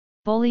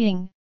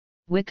Bullying,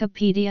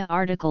 Wikipedia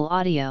article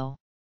audio.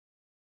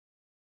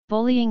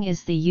 Bullying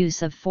is the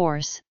use of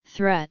force,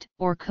 threat,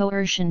 or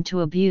coercion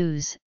to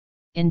abuse,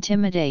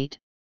 intimidate,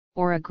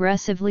 or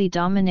aggressively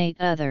dominate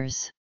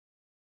others.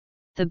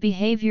 The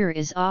behavior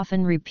is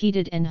often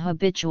repeated and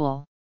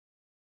habitual.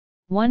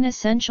 One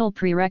essential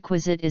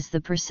prerequisite is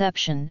the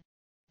perception,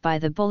 by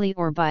the bully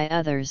or by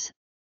others,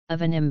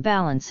 of an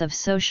imbalance of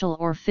social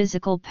or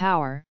physical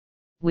power,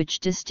 which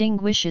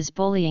distinguishes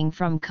bullying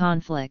from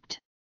conflict.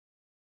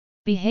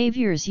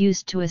 Behaviors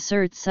used to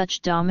assert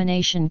such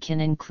domination can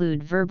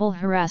include verbal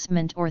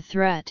harassment or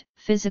threat,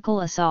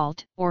 physical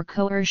assault or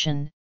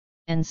coercion,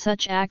 and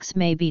such acts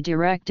may be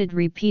directed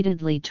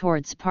repeatedly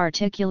towards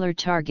particular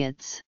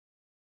targets.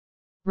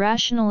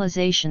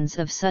 Rationalizations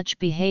of such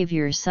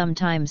behavior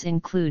sometimes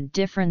include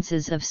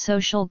differences of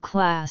social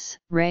class,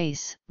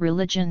 race,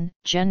 religion,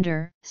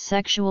 gender,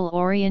 sexual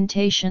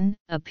orientation,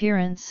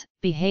 appearance,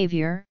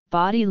 behavior,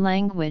 body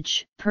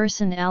language,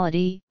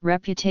 personality,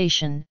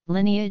 reputation,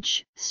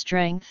 lineage,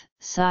 strength,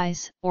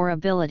 size, or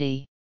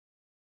ability.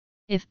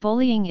 If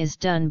bullying is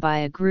done by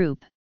a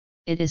group,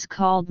 it is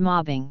called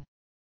mobbing.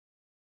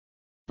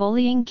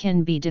 Bullying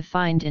can be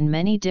defined in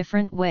many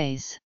different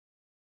ways.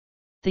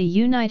 The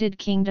United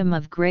Kingdom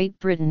of Great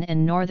Britain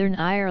and Northern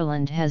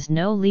Ireland has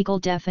no legal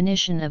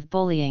definition of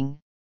bullying,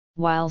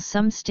 while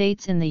some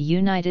states in the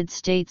United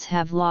States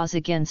have laws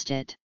against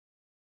it.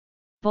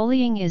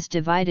 Bullying is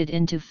divided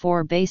into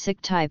 4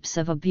 basic types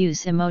of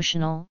abuse: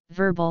 emotional,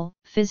 verbal,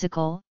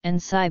 physical, and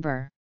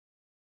cyber.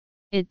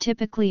 It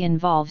typically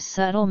involves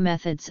subtle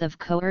methods of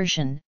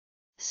coercion,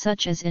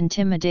 such as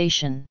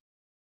intimidation.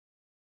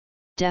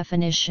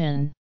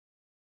 Definition.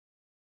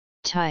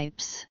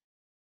 Types.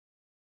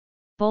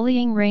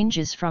 Bullying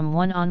ranges from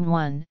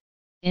one-on-one,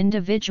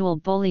 individual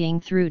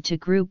bullying through to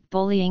group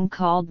bullying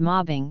called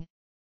mobbing,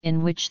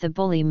 in which the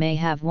bully may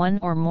have one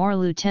or more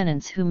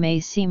lieutenants who may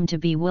seem to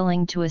be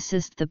willing to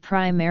assist the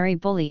primary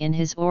bully in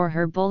his or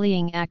her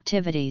bullying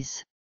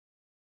activities.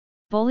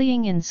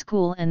 Bullying in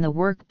school and the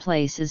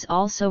workplace is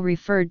also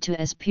referred to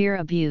as peer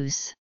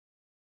abuse.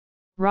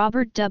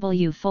 Robert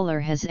W. Fuller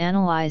has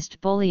analyzed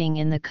bullying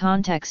in the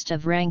context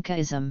of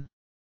rankism.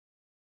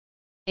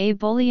 A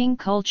bullying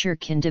culture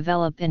can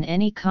develop in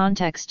any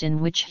context in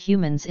which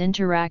humans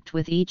interact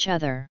with each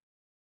other.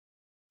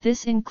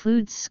 This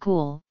includes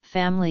school,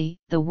 family,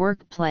 the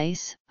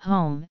workplace,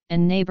 home,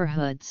 and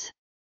neighborhoods.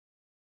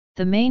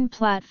 The main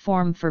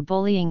platform for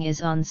bullying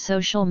is on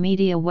social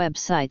media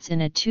websites.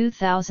 In a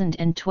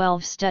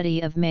 2012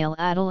 study of male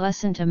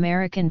adolescent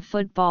American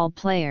football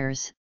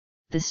players,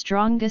 the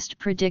strongest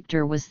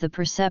predictor was the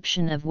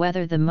perception of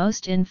whether the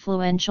most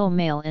influential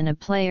male in a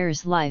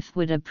player's life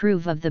would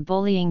approve of the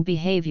bullying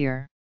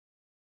behavior.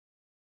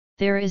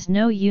 There is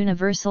no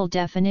universal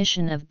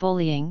definition of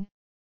bullying,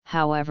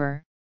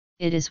 however.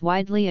 It is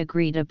widely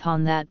agreed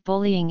upon that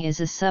bullying is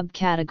a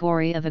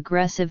subcategory of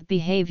aggressive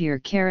behavior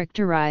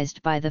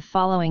characterized by the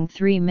following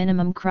 3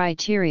 minimum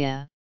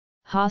criteria: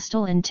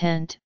 hostile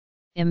intent,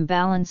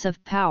 imbalance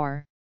of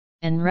power,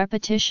 and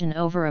repetition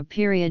over a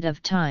period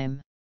of time.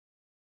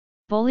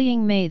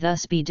 Bullying may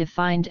thus be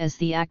defined as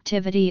the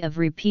activity of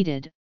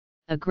repeated,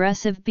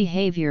 aggressive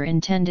behavior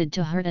intended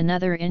to hurt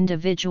another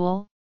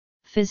individual,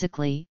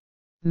 physically,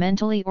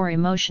 mentally or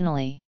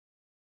emotionally.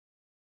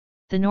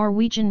 The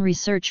Norwegian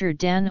researcher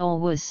Dan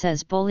Olwes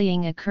says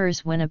bullying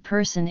occurs when a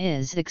person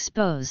is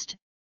exposed,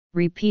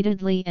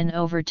 repeatedly and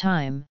over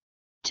time,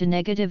 to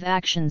negative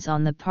actions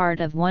on the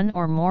part of one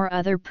or more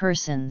other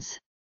persons.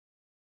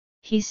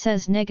 He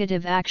says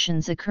negative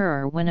actions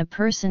occur when a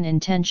person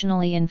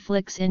intentionally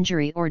inflicts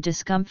injury or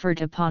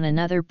discomfort upon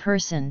another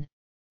person,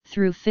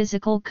 through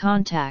physical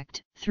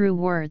contact, through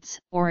words,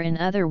 or in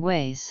other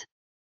ways.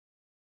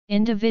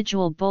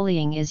 Individual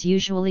bullying is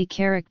usually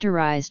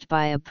characterized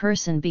by a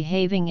person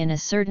behaving in a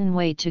certain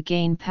way to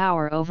gain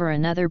power over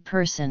another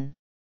person.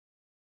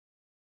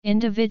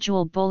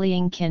 Individual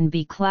bullying can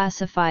be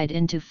classified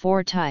into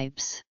 4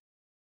 types.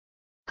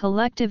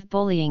 Collective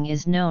bullying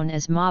is known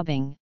as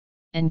mobbing,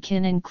 and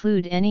can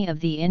include any of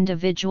the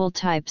individual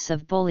types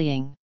of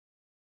bullying.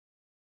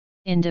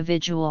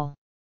 Individual,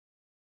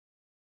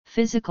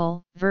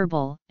 physical,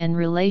 verbal, and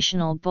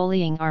relational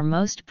bullying are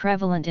most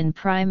prevalent in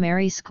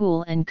primary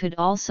school and could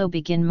also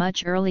begin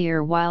much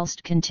earlier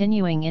whilst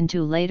continuing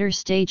into later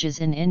stages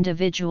in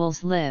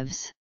individuals'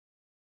 lives.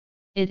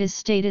 It is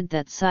stated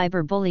that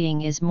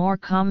cyberbullying is more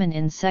common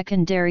in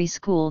secondary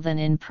school than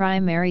in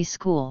primary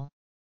school.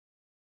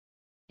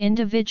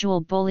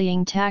 Individual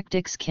bullying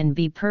tactics can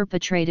be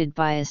perpetrated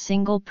by a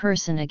single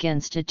person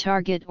against a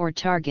target or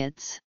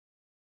targets.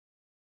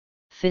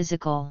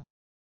 Physical.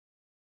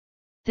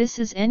 This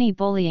is any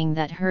bullying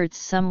that hurts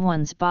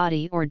someone's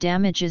body or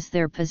damages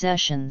their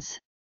possessions.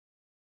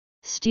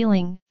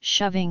 Stealing,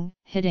 shoving,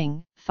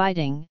 hitting,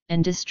 fighting,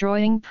 and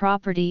destroying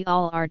property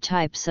all are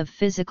types of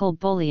physical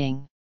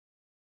bullying.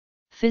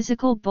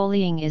 Physical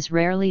bullying is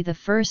rarely the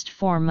first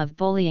form of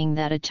bullying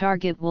that a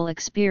target will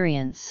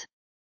experience.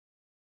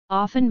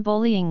 Often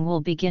bullying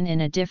will begin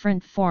in a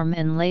different form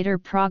and later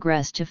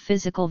progress to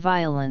physical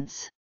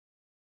violence.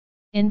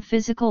 In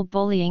physical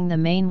bullying, the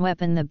main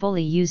weapon the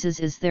bully uses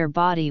is their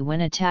body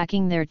when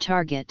attacking their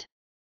target.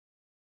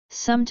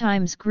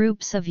 Sometimes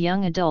groups of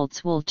young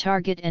adults will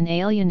target and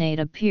alienate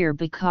a peer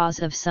because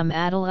of some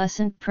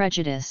adolescent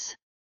prejudice.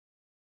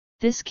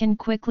 This can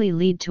quickly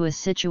lead to a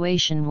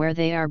situation where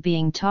they are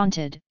being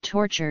taunted,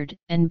 tortured,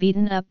 and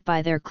beaten up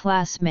by their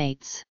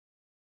classmates.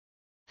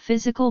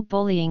 Physical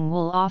bullying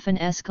will often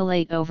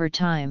escalate over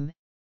time,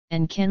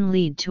 and can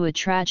lead to a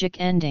tragic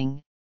ending,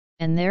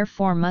 and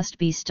therefore must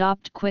be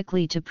stopped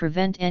quickly to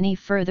prevent any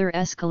further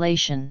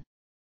escalation.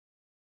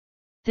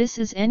 This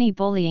is any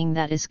bullying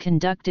that is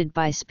conducted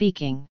by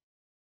speaking,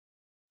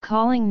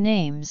 calling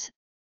names,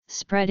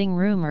 spreading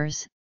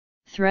rumors,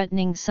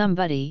 threatening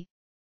somebody,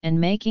 and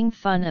making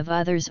fun of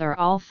others are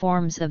all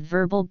forms of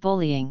verbal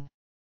bullying.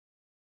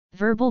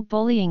 Verbal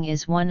bullying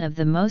is one of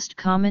the most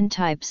common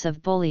types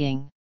of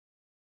bullying.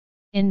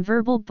 In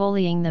verbal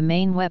bullying, the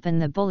main weapon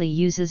the bully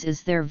uses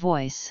is their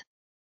voice.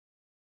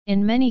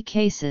 In many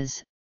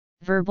cases,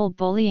 verbal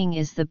bullying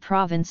is the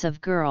province of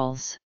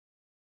girls.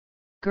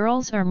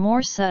 Girls are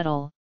more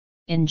subtle,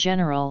 in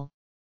general,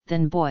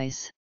 than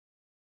boys.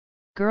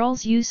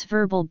 Girls use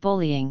verbal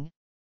bullying,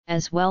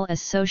 as well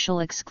as social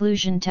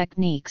exclusion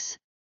techniques,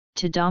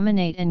 to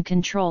dominate and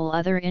control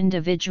other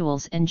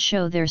individuals and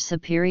show their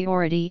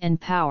superiority and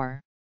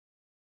power.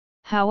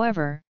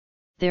 However,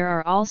 there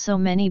are also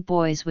many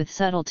boys with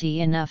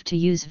subtlety enough to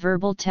use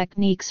verbal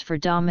techniques for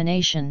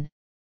domination,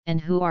 and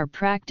who are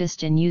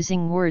practiced in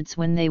using words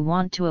when they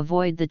want to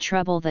avoid the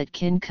trouble that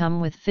can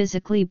come with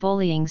physically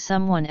bullying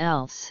someone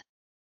else.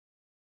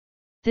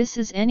 This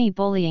is any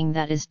bullying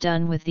that is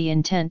done with the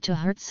intent to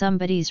hurt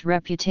somebody's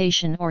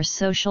reputation or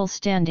social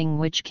standing,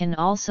 which can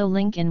also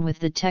link in with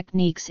the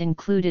techniques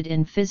included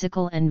in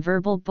physical and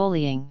verbal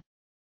bullying.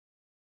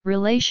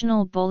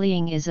 Relational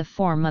bullying is a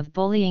form of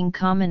bullying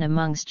common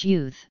amongst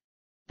youth,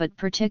 but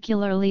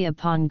particularly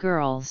upon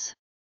girls.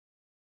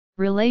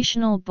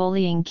 Relational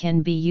bullying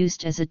can be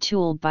used as a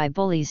tool by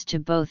bullies to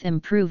both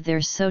improve their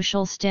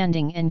social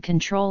standing and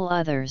control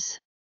others.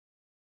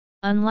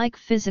 Unlike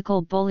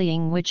physical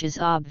bullying, which is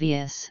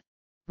obvious,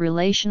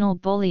 relational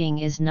bullying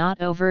is not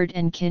overt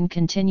and can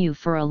continue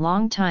for a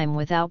long time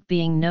without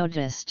being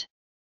noticed.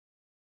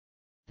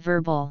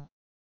 Verbal.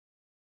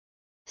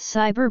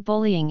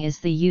 Cyberbullying is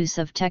the use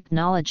of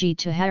technology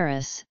to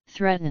harass,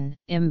 threaten,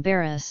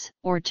 embarrass,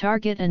 or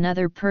target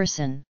another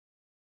person.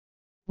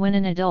 When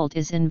an adult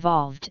is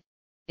involved,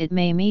 it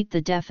may meet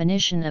the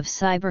definition of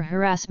cyber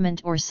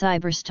harassment or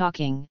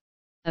cyberstalking,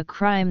 a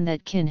crime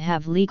that can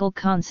have legal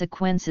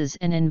consequences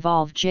and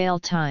involve jail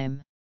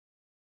time.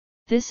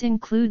 This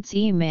includes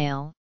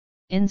email,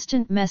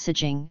 instant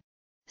messaging,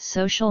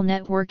 social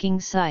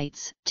networking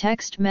sites,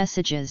 text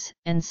messages,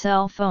 and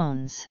cell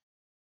phones.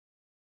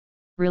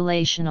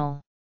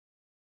 Relational.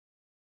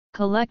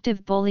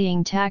 Collective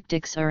bullying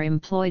tactics are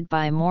employed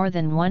by more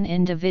than one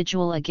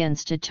individual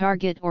against a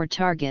target or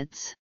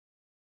targets.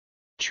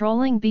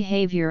 Trolling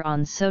behavior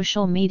on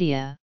social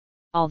media,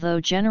 although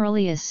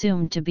generally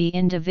assumed to be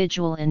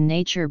individual in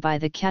nature by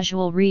the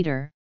casual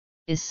reader,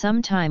 is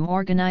sometimes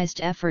organized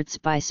efforts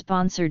by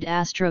sponsored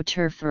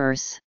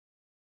astroturfers.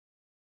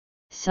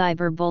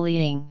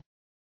 Cyberbullying.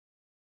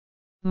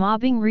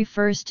 Mobbing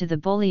refers to the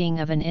bullying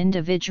of an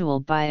individual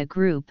by a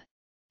group,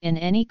 in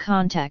any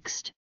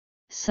context,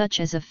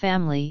 such as a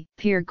family,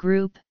 peer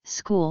group,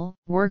 school,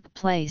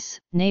 workplace,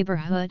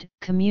 neighborhood,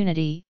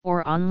 community,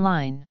 or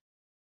online.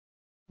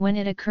 When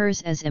it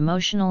occurs as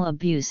emotional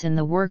abuse in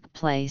the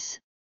workplace,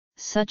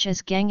 such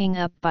as ganging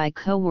up by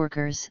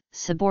coworkers,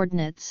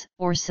 subordinates,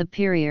 or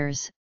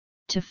superiors,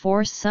 to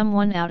force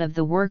someone out of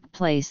the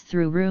workplace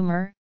through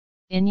rumor,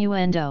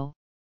 innuendo,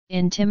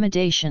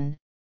 intimidation,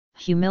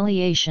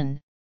 humiliation,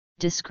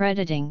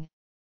 discrediting,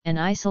 and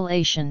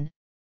isolation,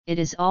 it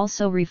is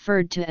also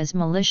referred to as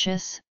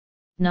malicious,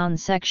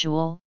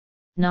 non-sexual,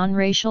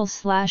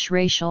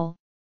 non-racial/racial,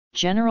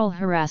 general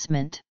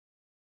harassment.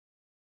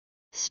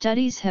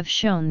 Studies have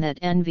shown that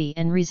envy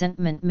and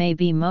resentment may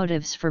be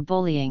motives for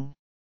bullying.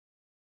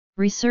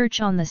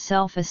 Research on the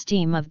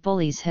self-esteem of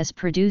bullies has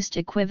produced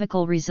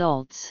equivocal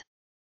results.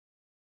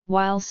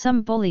 While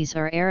some bullies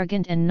are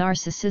arrogant and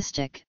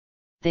narcissistic,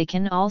 they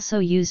can also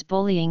use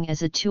bullying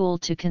as a tool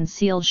to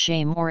conceal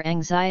shame or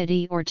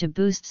anxiety or to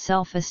boost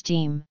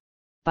self-esteem.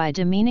 By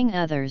demeaning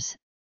others,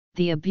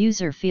 the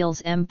abuser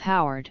feels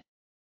empowered.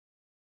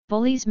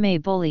 Bullies may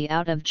bully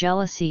out of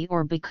jealousy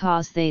or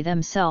because they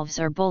themselves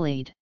are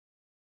bullied.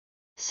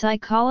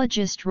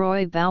 Psychologist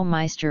Roy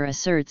Baumeister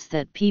asserts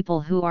that people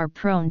who are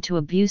prone to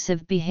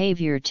abusive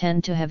behavior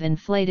tend to have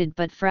inflated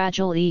but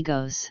fragile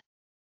egos.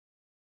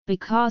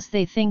 Because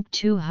they think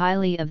too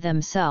highly of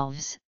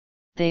themselves,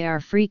 they are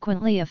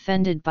frequently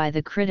offended by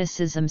the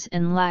criticisms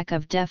and lack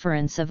of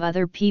deference of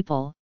other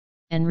people,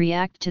 and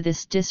react to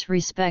this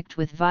disrespect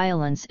with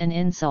violence and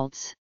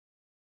insults.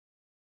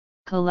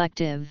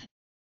 Collective.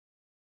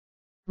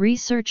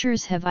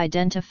 Researchers have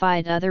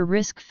identified other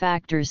risk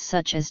factors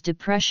such as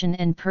depression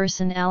and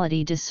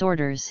personality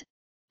disorders,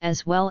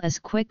 as well as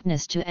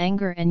quickness to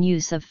anger and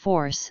use of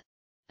force,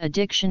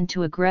 addiction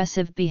to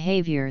aggressive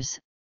behaviors,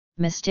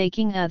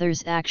 mistaking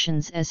others'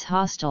 actions as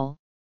hostile,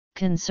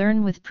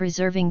 concern with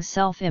preserving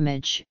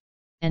self-image,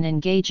 and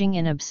engaging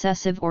in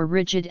obsessive or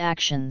rigid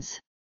actions.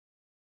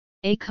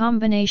 A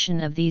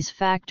combination of these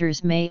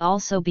factors may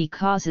also be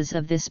causes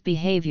of this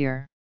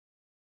behavior.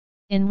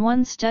 In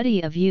one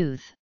study of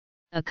youth,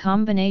 a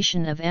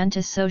combination of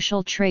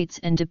antisocial traits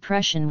and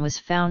depression was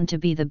found to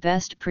be the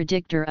best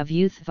predictor of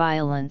youth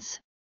violence,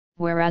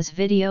 whereas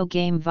video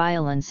game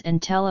violence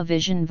and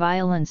television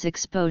violence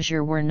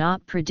exposure were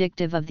not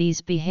predictive of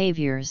these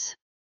behaviors.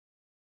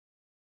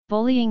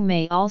 Bullying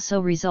may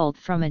also result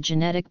from a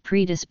genetic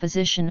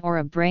predisposition or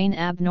a brain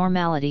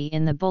abnormality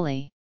in the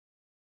bully.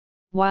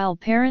 While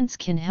parents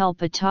can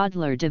help a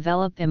toddler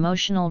develop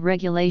emotional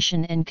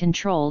regulation and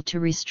control to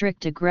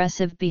restrict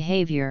aggressive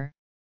behavior,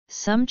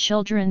 some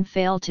children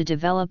fail to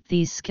develop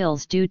these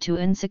skills due to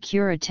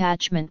insecure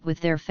attachment with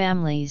their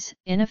families,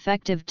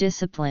 ineffective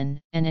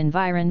discipline, and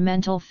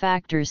environmental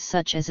factors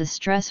such as a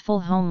stressful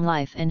home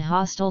life and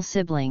hostile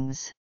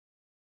siblings.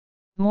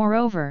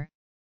 Moreover,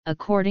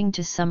 according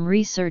to some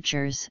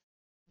researchers,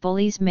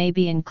 bullies may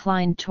be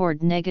inclined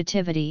toward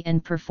negativity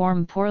and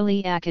perform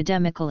poorly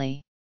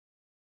academically.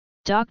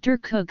 Dr.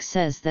 Cook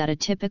says that a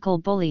typical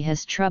bully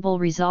has trouble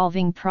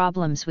resolving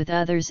problems with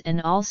others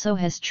and also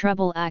has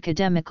trouble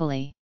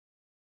academically.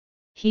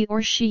 He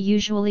or she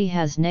usually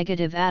has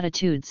negative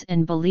attitudes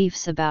and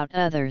beliefs about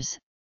others,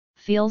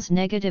 feels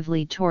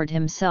negatively toward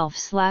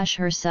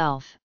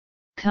himself/herself,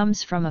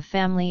 comes from a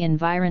family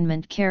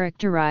environment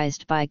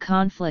characterized by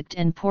conflict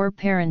and poor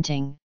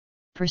parenting,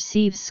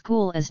 perceives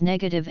school as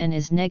negative and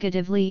is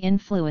negatively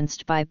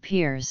influenced by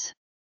peers.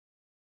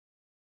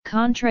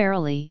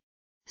 Contrarily,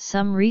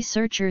 some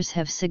researchers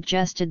have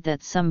suggested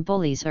that some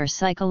bullies are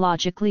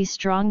psychologically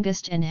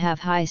strongest and have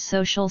high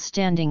social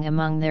standing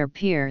among their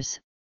peers,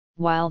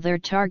 while their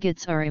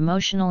targets are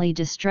emotionally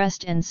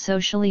distressed and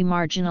socially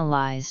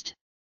marginalized.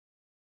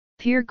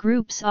 Peer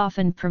groups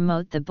often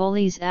promote the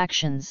bully's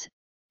actions,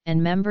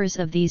 and members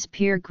of these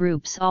peer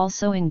groups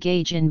also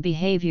engage in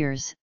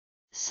behaviors,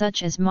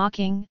 such as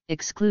mocking,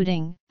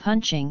 excluding,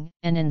 punching,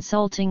 and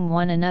insulting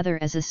one another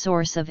as a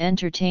source of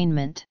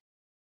entertainment.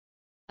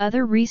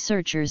 Other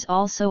researchers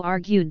also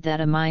argued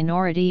that a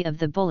minority of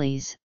the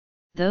bullies,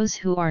 those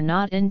who are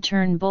not in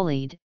turn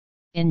bullied,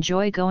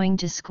 enjoy going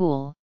to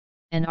school,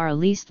 and are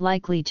least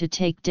likely to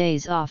take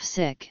days off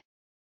sick.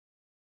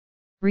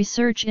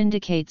 Research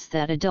indicates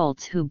that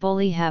adults who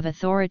bully have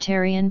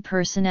authoritarian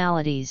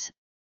personalities,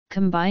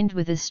 combined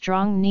with a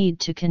strong need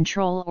to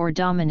control or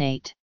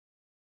dominate.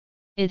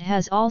 It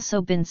has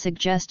also been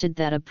suggested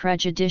that a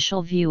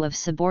prejudicial view of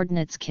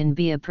subordinates can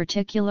be a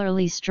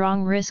particularly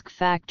strong risk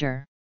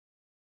factor.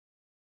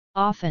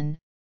 Often,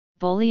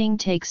 bullying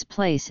takes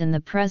place in the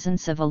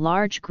presence of a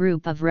large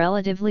group of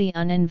relatively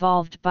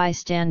uninvolved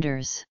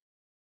bystanders.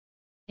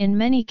 In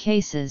many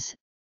cases,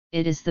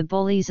 it is the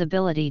bully's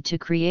ability to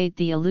create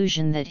the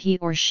illusion that he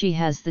or she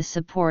has the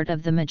support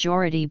of the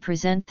majority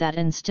present that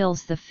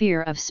instills the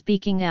fear of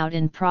speaking out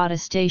in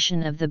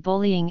protestation of the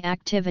bullying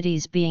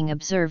activities being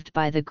observed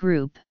by the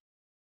group.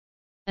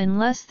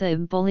 Unless the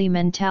bully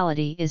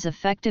mentality is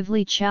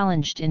effectively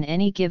challenged in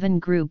any given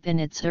group in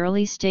its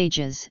early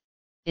stages,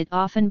 it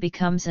often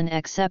becomes an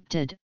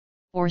accepted,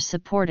 or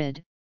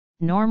supported,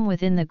 norm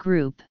within the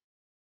group.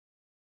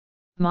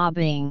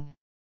 Mobbing.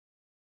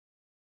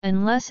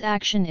 Unless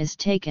action is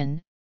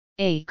taken,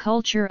 a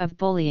culture of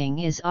bullying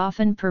is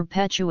often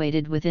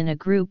perpetuated within a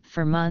group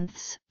for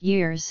months,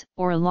 years,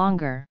 or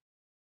longer.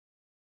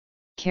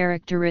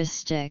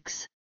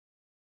 Characteristics.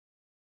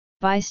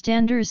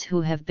 Bystanders who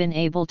have been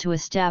able to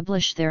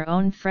establish their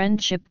own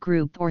friendship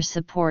group or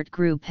support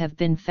group have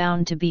been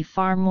found to be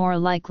far more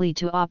likely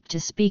to opt to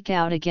speak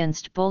out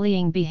against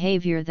bullying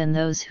behavior than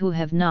those who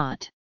have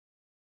not.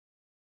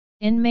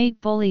 Inmate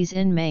bullies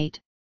inmate,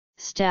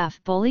 staff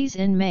bullies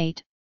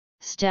inmate,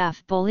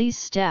 staff bullies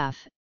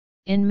staff,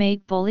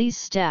 inmate bullies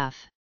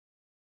staff.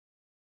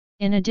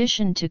 In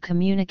addition to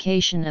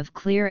communication of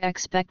clear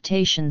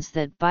expectations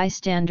that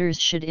bystanders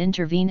should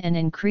intervene and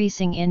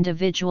increasing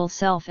individual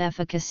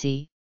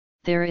self-efficacy,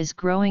 there is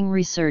growing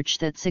research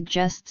that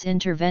suggests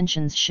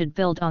interventions should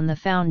build on the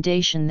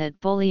foundation that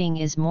bullying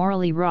is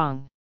morally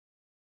wrong.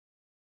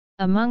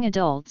 Among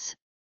adults,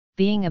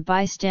 being a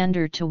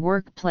bystander to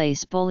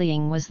workplace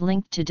bullying was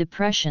linked to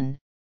depression,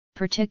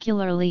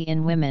 particularly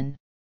in women.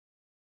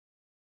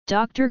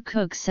 Dr.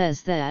 Cook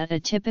says that a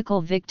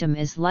typical victim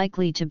is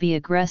likely to be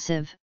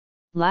aggressive,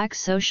 lack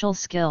social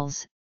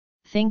skills,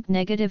 think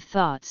negative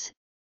thoughts,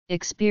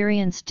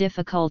 experience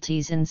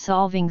difficulties in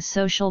solving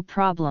social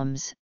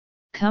problems,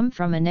 come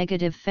from a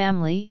negative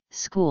family,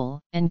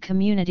 school, and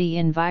community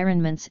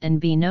environments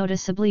and be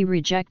noticeably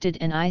rejected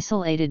and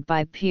isolated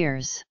by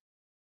peers.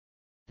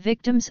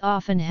 Victims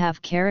often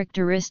have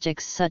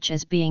characteristics such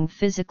as being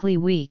physically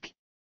weak,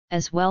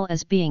 as well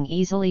as being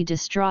easily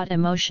distraught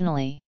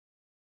emotionally.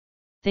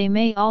 They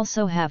may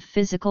also have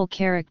physical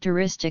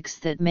characteristics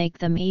that make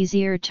them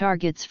easier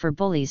targets for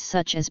bullies,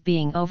 such as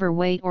being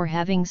overweight or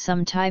having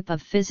some type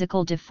of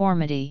physical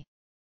deformity.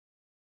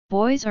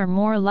 Boys are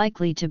more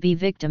likely to be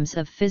victims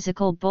of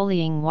physical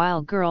bullying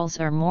while girls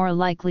are more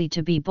likely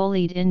to be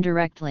bullied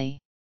indirectly.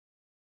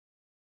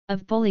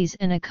 Of bullies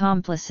and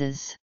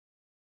accomplices.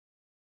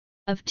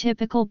 Of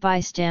typical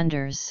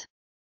bystanders.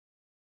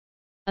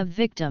 Of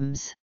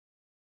victims.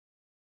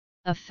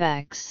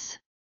 Effects.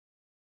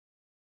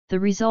 The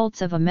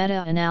results of a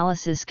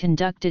meta-analysis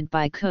conducted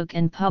by Cook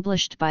and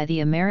published by the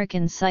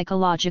American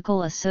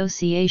Psychological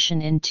Association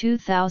in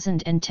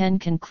 2010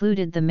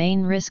 concluded the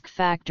main risk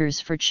factors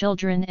for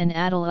children and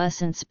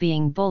adolescents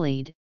being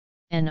bullied,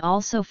 and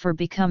also for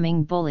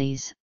becoming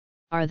bullies,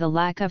 are the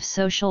lack of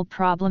social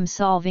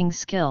problem-solving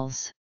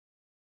skills.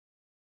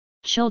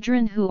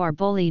 Children who are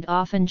bullied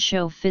often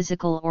show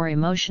physical or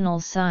emotional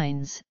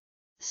signs,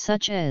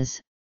 such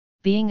as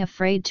being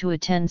afraid to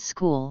attend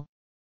school,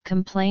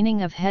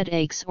 complaining of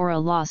headaches or a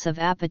loss of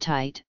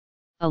appetite,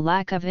 a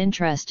lack of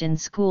interest in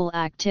school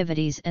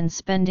activities and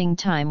spending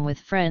time with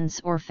friends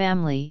or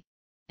family,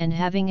 and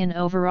having an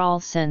overall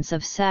sense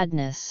of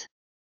sadness.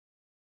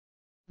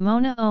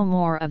 Mona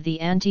O'Moore of the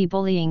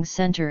Anti-Bullying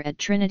Centre at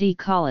Trinity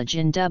College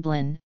in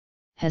Dublin,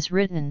 has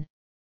written,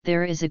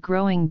 "There is a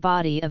growing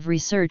body of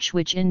research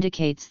which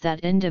indicates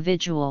that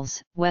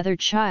individuals, whether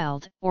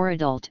child or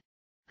adult,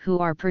 who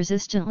are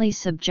persistently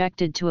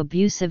subjected to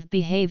abusive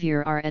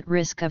behavior are at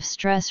risk of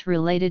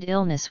stress-related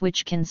illness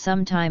which can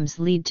sometimes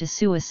lead to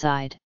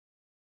suicide.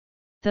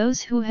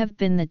 Those who have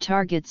been the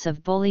targets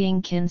of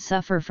bullying can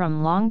suffer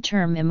from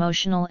long-term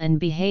emotional and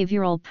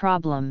behavioral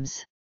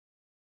problems.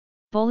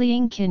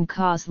 Bullying can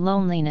cause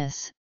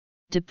loneliness,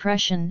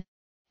 depression,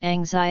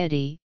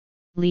 anxiety,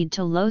 lead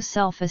to low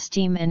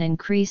self-esteem and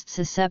increased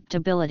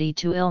susceptibility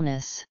to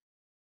illness.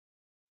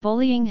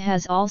 Bullying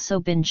has also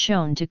been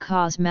shown to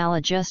cause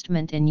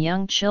maladjustment in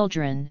young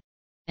children,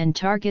 and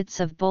targets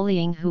of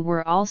bullying who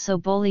were also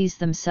bullies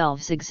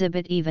themselves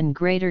exhibit even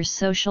greater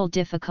social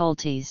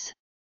difficulties.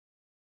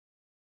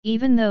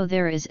 Even though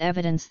there is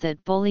evidence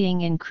that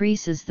bullying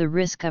increases the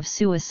risk of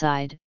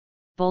suicide,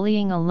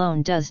 bullying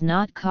alone does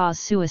not cause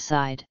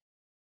suicide.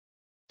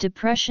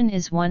 Depression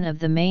is one of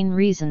the main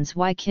reasons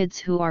why kids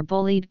who are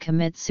bullied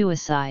commit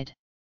suicide.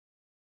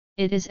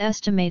 It is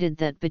estimated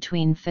that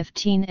between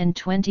 15 and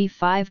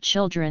 25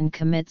 children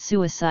commit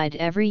suicide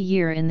every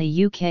year in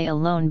the UK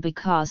alone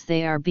because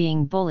they are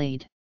being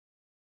bullied.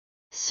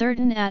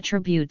 Certain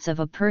attributes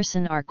of a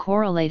person are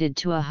correlated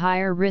to a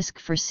higher risk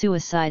for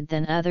suicide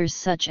than others,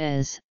 such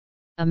as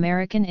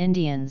American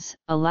Indians,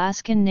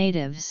 Alaskan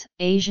Natives,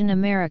 Asian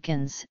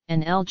Americans,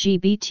 and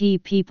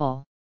LGBT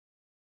people.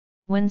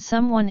 When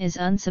someone is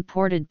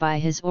unsupported by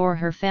his or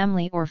her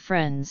family or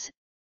friends,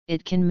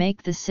 it can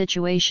make the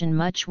situation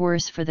much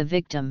worse for the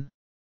victim.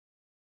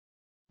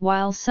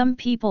 While some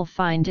people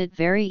find it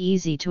very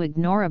easy to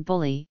ignore a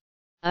bully,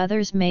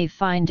 others may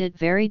find it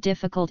very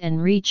difficult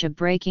and reach a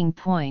breaking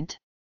point.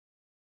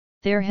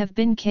 There have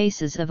been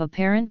cases of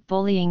apparent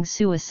bullying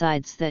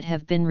suicides that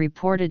have been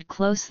reported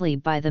closely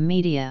by the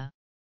media.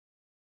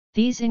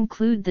 These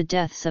include the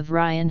deaths of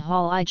Ryan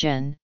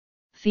Hall-Igen,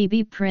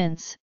 Phoebe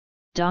Prince,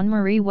 Dawn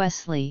Marie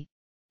Wesley,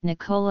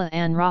 Nicola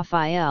Ann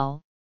Raphael,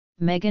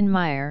 Megan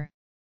Meyer,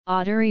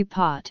 Audrey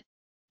Pott,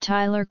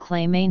 Tyler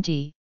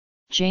Clemente,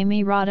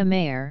 Jamie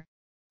Rodemayer,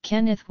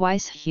 Kenneth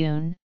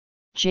Weisshune,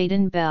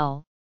 Jaden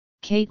Bell,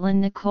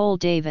 Caitlin Nicole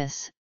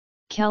Davis,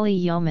 Kelly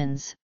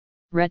Yeomans,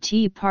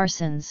 Reti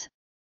Parsons,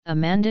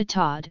 Amanda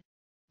Todd,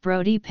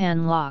 Brody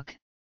Panlock,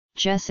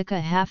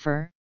 Jessica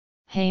Haffer,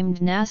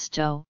 Hamed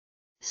Nasto,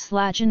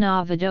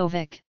 Slajana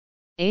Vidovic,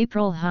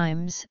 April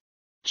Himes,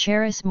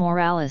 Cheris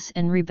Morales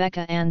and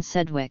Rebecca Ann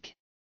Sedgwick.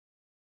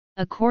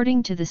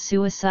 According to the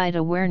Suicide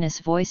Awareness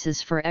Voices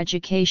for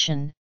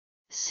Education,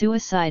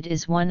 suicide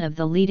is one of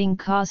the leading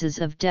causes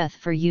of death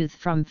for youth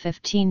from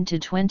 15 to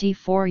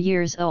 24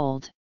 years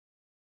old.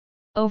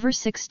 Over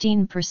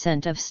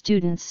 16% of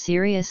students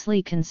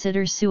seriously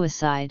consider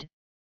suicide,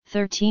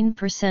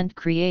 13%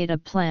 create a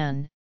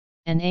plan,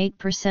 and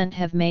 8%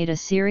 have made a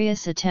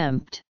serious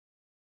attempt.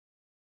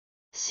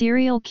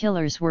 Serial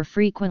killers were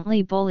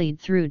frequently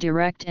bullied through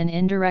direct and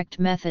indirect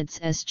methods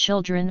as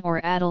children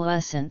or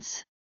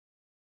adolescents.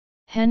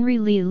 Henry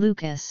Lee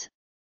Lucas,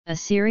 a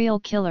serial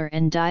killer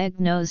and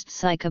diagnosed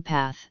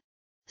psychopath,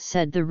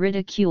 said the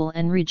ridicule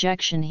and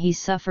rejection he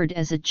suffered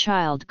as a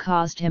child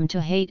caused him to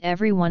hate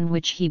everyone,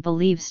 which he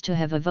believes to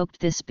have evoked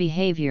this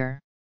behavior.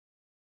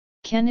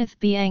 Kenneth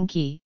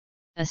Bianchi,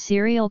 a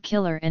serial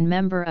killer and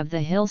member of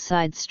the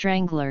Hillside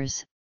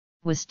Stranglers,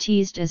 was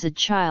teased as a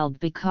child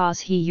because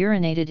he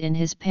urinated in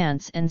his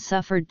pants and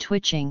suffered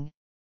twitching,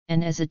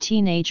 and as a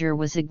teenager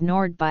was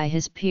ignored by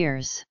his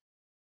peers.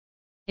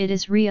 It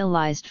is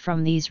realized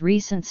from these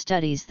recent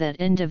studies that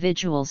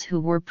individuals who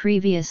were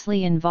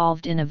previously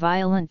involved in a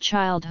violent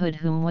childhood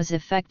whom was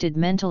affected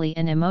mentally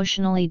and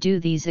emotionally do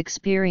these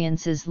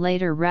experiences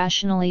later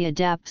rationally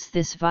adapts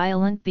this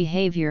violent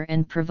behavior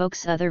and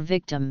provokes other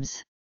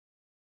victims.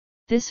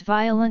 This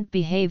violent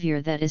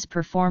behavior that is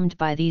performed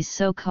by these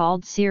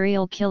so-called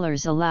serial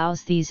killers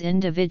allows these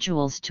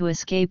individuals to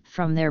escape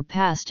from their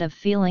past of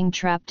feeling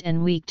trapped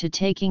and weak to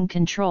taking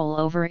control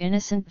over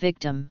innocent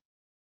victim.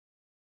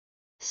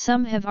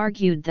 Some have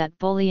argued that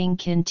bullying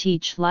can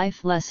teach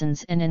life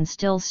lessons and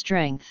instill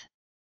strength.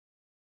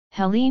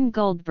 Helene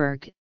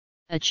Goldberg,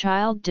 a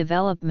child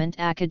development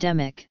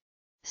academic,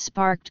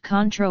 sparked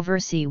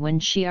controversy when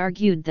she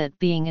argued that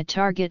being a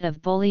target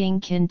of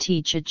bullying can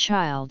teach a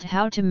child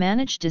how to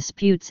manage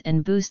disputes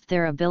and boost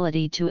their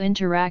ability to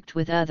interact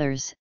with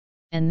others,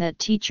 and that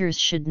teachers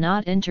should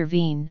not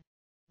intervene,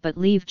 but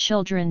leave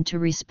children to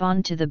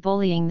respond to the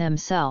bullying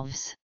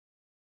themselves.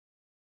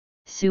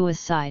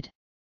 Suicide.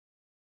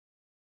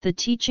 The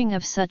teaching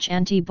of such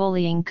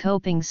anti-bullying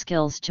coping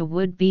skills to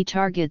would-be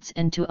targets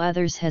and to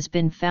others has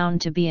been found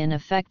to be an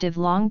effective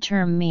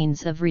long-term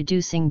means of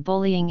reducing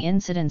bullying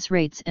incidence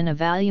rates and a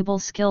valuable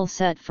skill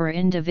set for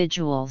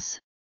individuals.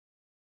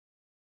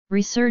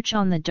 Research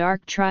on the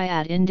dark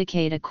triad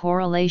indicate a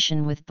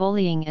correlation with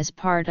bullying as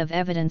part of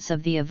evidence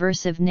of the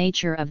aversive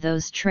nature of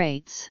those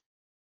traits.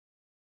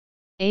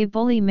 A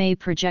bully may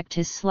project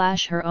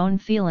his/her own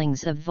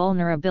feelings of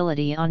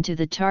vulnerability onto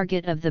the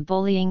target of the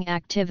bullying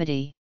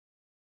activity.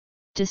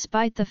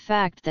 Despite the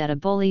fact that a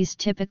bully's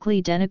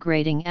typically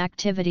denigrating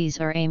activities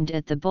are aimed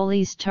at the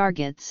bully's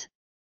targets,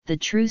 the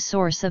true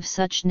source of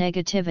such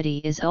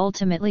negativity is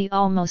ultimately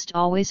almost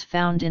always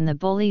found in the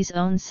bully's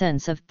own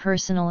sense of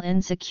personal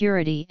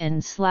insecurity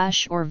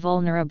and/or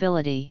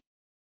vulnerability.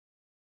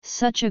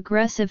 Such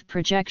aggressive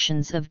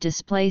projections of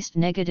displaced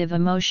negative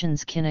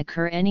emotions can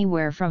occur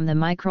anywhere from the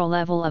micro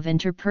level of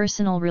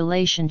interpersonal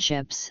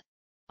relationships,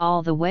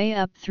 all the way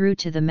up through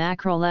to the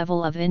macro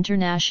level of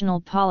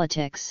international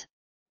politics,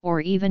 or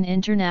even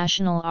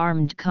international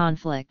armed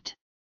conflict.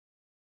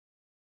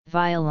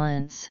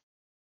 Violence.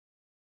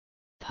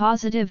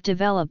 Positive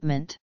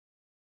development.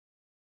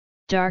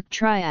 Dark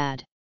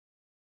triad.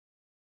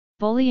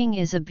 Bullying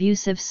is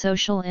abusive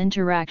social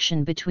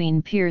interaction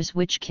between peers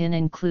which can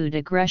include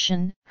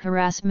aggression,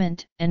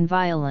 harassment, and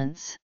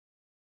violence.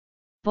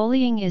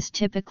 Bullying is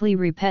typically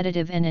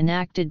repetitive and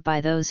enacted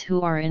by those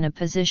who are in a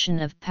position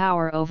of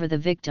power over the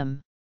victim.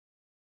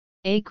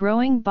 A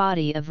growing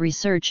body of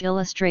research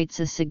illustrates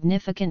a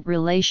significant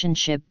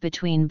relationship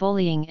between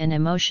bullying and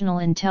emotional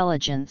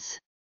intelligence.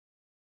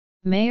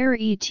 Mayer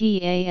et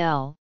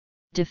al.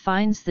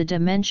 Defines the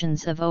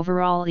dimensions of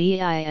overall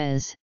EI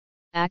as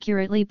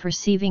accurately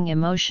perceiving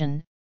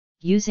emotion,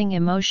 using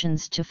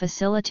emotions to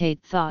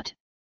facilitate thought,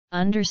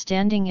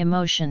 understanding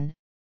emotion,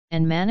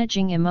 and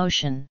managing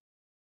emotion.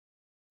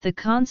 The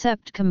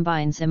concept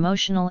combines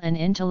emotional and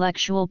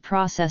intellectual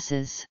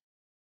processes.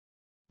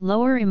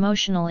 Lower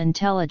emotional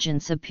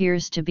intelligence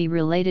appears to be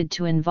related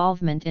to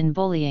involvement in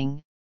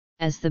bullying,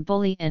 as the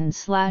bully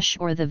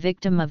and/or the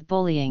victim of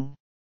bullying.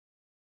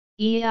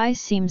 EI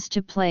seems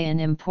to play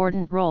an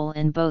important role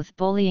in both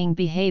bullying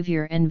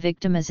behavior and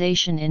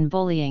victimization in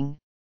bullying.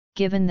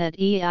 Given that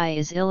EI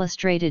is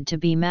illustrated to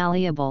be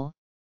malleable,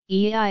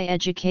 EI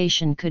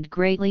education could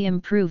greatly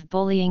improve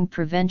bullying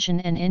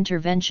prevention and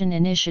intervention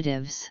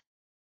initiatives.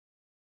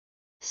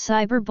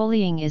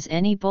 Cyberbullying is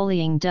any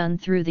bullying done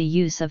through the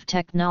use of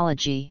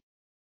technology.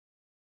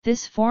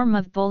 This form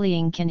of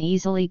bullying can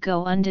easily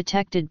go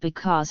undetected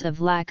because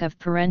of lack of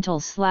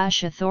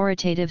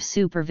parental/authoritative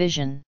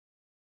supervision.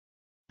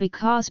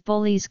 Because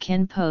bullies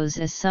can pose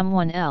as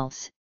someone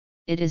else,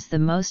 it is the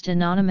most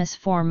anonymous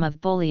form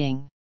of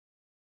bullying.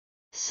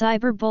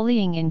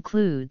 Cyberbullying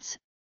includes,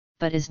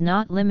 but is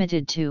not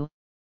limited to,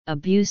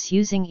 abuse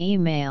using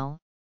email,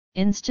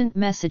 instant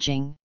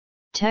messaging,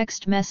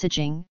 text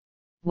messaging,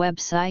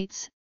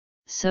 websites,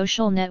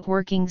 social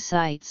networking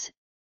sites,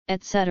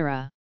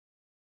 etc.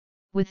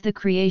 With the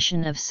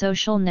creation of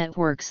social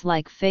networks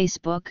like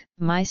Facebook,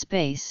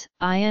 MySpace,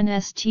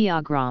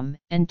 Instagram,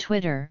 and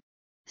Twitter,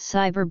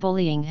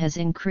 cyberbullying has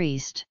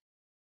increased.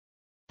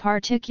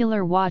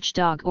 Particular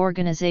watchdog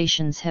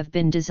organizations have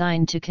been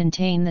designed to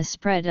contain the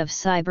spread of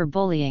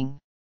cyberbullying.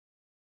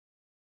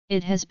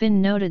 It has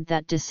been noted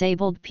that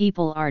disabled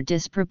people are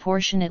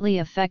disproportionately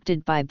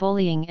affected by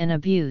bullying and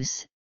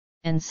abuse,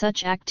 and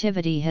such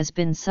activity has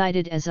been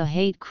cited as a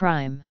hate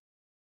crime.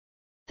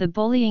 The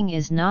bullying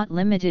is not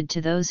limited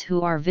to those who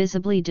are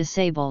visibly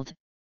disabled,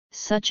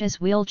 such as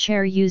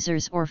wheelchair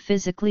users, or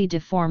physically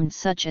deformed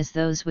such as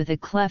those with a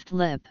cleft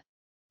lip,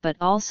 but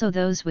also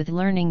those with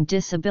learning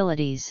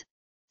disabilities,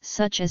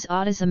 such as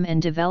autism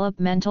and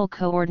developmental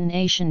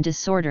coordination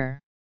disorder.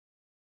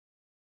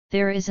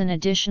 There is an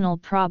additional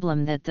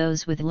problem that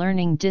those with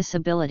learning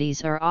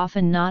disabilities are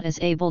often not as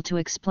able to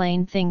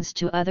explain things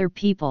to other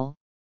people,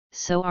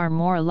 so are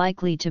more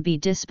likely to be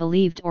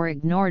disbelieved or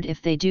ignored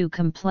if they do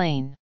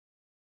complain.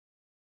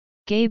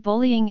 Gay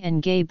bullying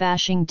and gay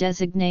bashing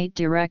designate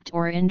direct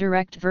or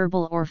indirect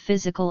verbal or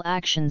physical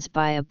actions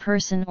by a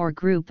person or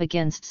group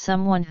against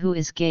someone who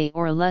is gay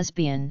or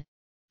lesbian,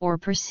 or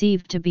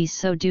perceived to be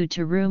so due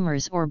to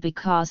rumors or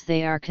because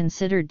they are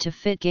considered to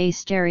fit gay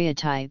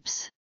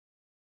stereotypes.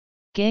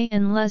 Gay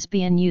and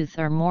lesbian youth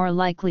are more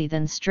likely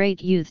than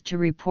straight youth to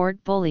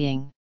report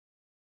bullying.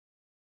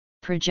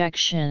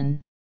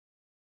 Projection.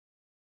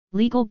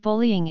 Legal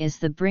bullying is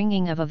the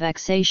bringing of a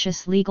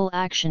vexatious legal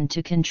action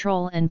to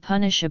control and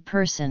punish a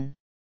person.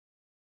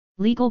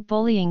 Legal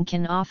bullying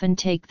can often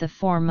take the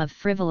form of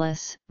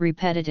frivolous,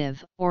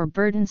 repetitive, or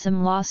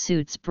burdensome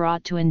lawsuits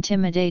brought to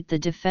intimidate the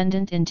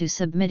defendant into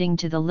submitting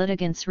to the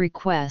litigant's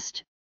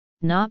request,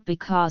 not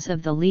because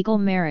of the legal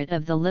merit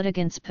of the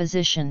litigant's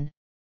position,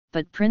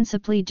 but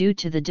principally due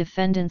to the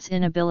defendant's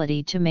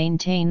inability to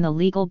maintain the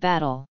legal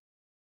battle.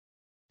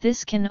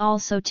 This can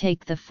also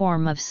take the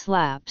form of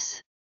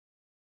slaps.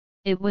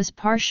 It was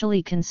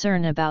partially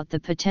concern about the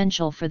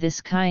potential for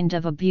this kind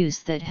of abuse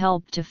that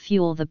helped to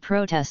fuel the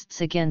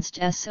protests against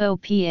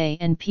SOPA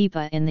and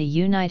PIPA in the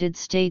United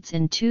States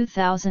in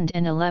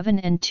 2011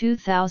 and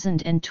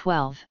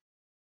 2012.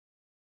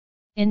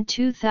 In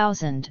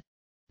 2000,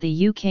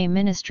 the UK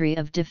Ministry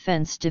of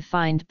Defence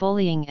defined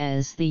bullying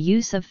as the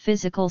use of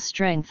physical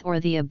strength or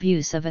the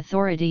abuse of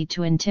authority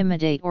to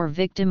intimidate or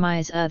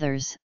victimize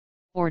others,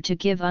 or to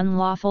give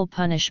unlawful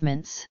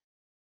punishments.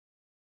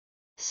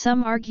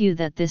 Some argue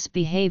that this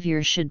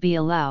behavior should be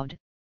allowed,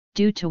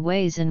 due to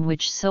ways in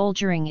which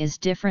soldiering is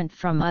different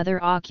from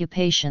other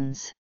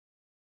occupations.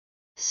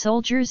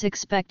 Soldiers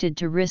expected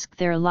to risk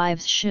their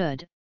lives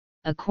should,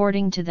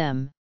 according to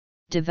them,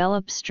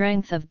 develop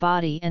strength of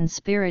body and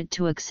spirit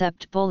to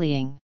accept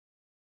bullying.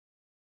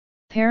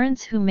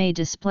 Parents who may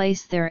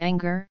displace their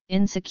anger,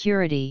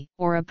 insecurity,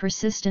 or a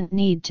persistent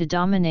need to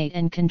dominate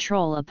and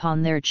control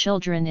upon their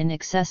children in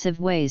excessive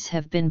ways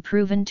have been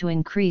proven to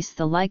increase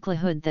the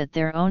likelihood that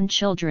their own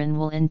children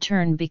will in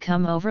turn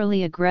become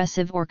overly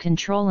aggressive or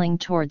controlling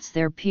towards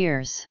their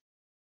peers.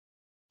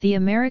 The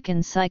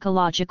American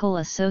Psychological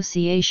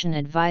Association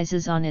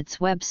advises on its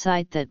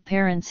website that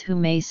parents who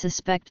may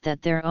suspect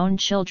that their own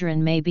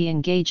children may be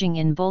engaging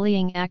in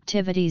bullying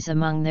activities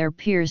among their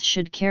peers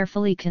should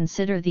carefully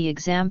consider the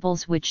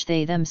examples which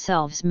they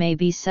themselves may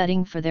be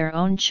setting for their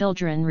own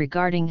children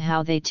regarding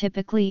how they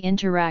typically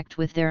interact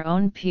with their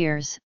own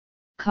peers,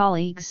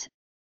 colleagues,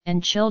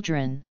 and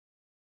children.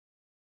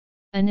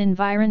 An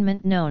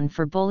environment known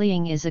for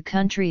bullying is a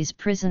country's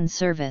prison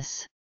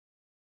service.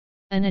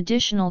 An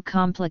additional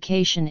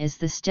complication is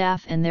the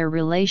staff and their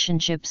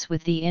relationships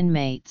with the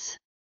inmates.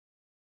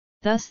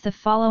 Thus the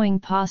following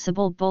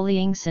possible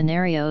bullying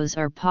scenarios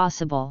are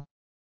possible.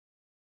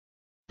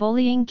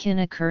 Bullying can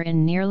occur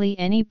in nearly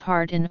any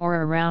part in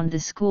or around the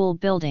school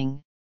building,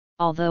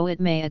 although it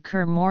may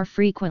occur more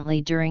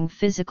frequently during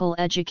physical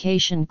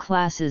education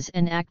classes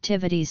and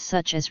activities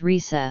such as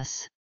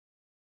recess.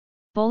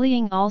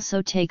 Bullying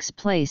also takes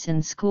place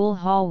in school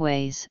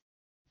hallways,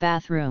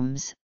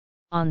 bathrooms,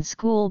 on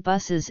school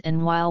buses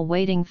and while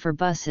waiting for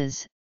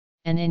buses,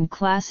 and in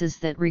classes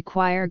that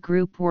require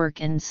group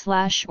work and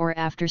or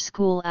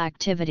after-school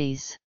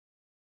activities.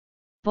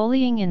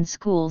 Bullying in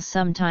schools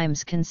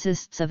sometimes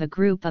consists of a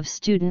group of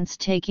students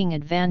taking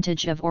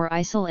advantage of or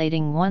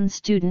isolating one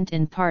student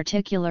in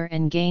particular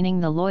and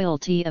gaining the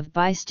loyalty of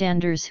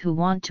bystanders who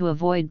want to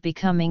avoid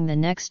becoming the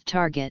next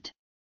target.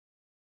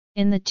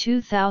 In the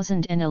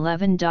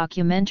 2011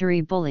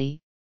 documentary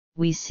Bully,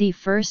 we see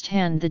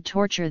firsthand the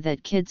torture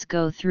that kids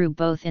go through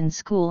both in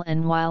school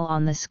and while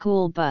on the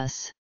school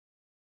bus.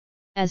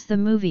 As the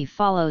movie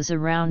follows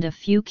around a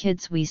few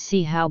kids, we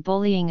see how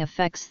bullying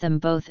affects them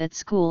both at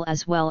school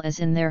as well as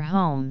in their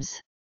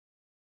homes.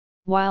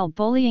 While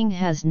bullying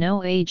has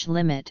no age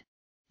limit,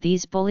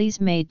 these bullies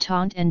may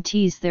taunt and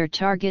tease their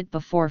target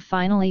before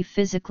finally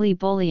physically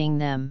bullying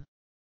them.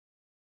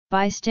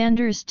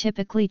 Bystanders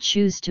typically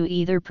choose to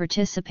either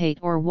participate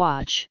or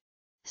watch,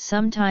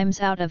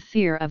 sometimes out of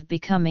fear of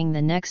becoming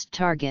the next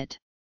target.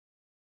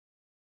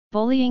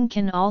 Bullying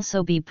can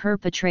also be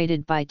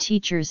perpetrated by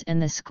teachers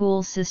and the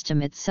school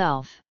system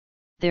itself.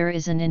 There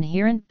is an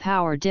inherent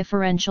power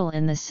differential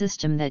in the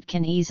system that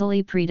can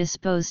easily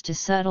predispose to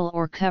subtle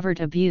or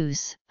covert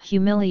abuse,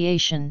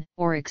 humiliation,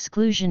 or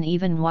exclusion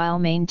even while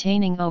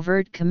maintaining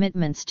overt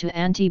commitments to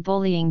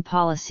anti-bullying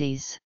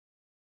policies.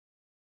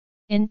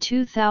 In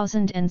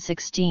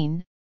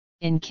 2016,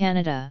 in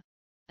Canada,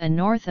 a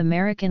North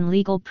American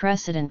legal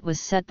precedent was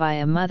set by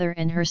a mother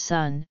and her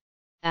son,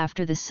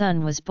 after the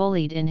son was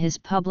bullied in his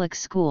public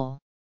school.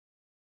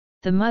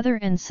 The mother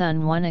and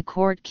son won a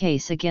court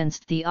case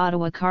against the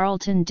Ottawa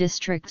Carleton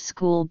District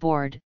School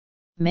Board,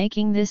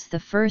 making this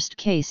the first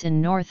case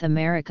in North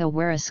America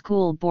where a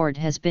school board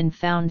has been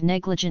found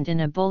negligent in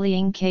a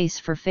bullying case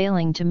for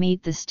failing to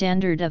meet the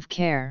standard of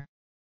care.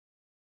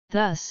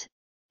 Thus,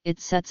 it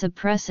sets a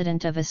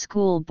precedent of a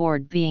school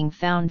board being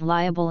found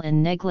liable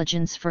in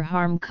negligence for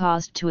harm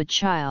caused to a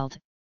child,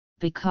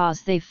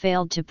 because they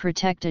failed to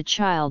protect a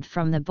child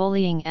from the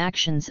bullying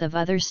actions of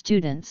other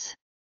students.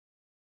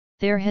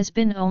 There has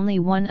been only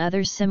one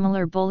other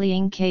similar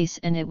bullying case,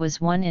 and it was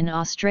one in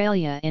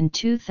Australia in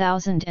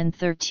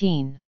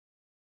 2013.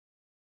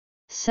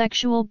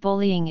 Sexual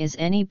bullying is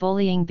any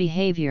bullying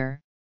behavior,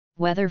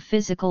 whether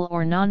physical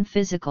or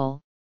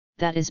non-physical,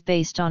 that is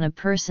based on a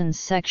person's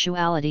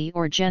sexuality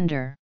or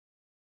gender.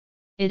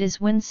 It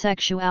is when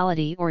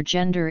sexuality or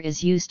gender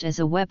is used as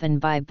a weapon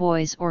by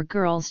boys or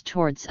girls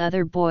towards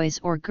other boys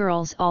or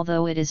girls,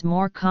 although it is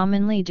more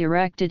commonly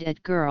directed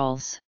at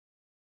girls.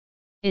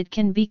 It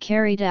can be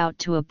carried out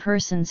to a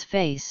person's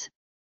face,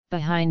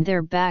 behind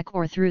their back,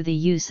 or through the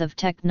use of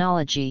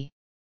technology.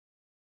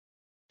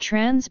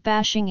 Trans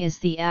bashing is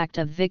the act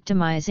of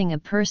victimizing a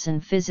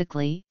person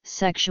physically,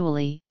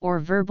 sexually, or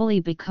verbally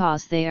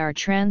because they are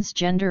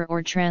transgender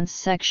or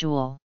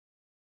transsexual.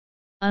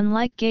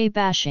 Unlike gay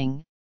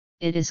bashing,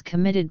 it is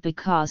committed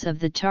because of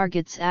the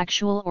target's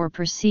actual or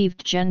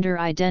perceived gender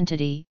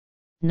identity,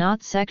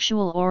 not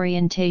sexual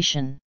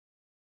orientation.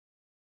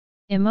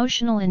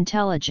 Emotional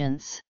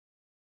intelligence.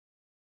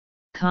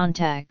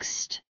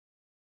 Context.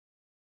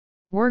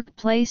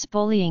 Workplace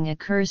bullying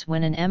occurs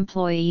when an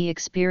employee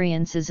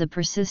experiences a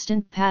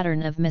persistent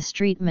pattern of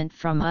mistreatment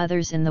from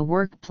others in the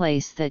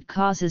workplace that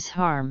causes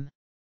harm.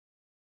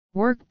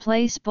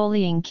 Workplace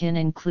bullying can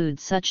include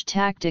such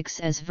tactics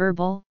as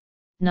verbal,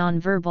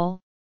 nonverbal,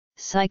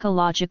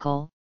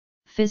 psychological,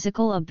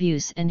 physical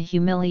abuse and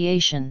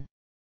humiliation.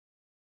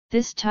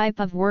 This type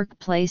of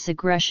workplace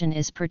aggression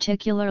is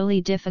particularly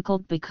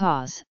difficult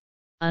because,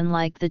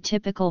 unlike the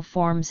typical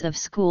forms of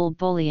school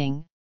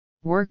bullying,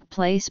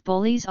 workplace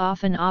bullies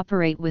often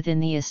operate within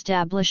the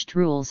established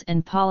rules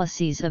and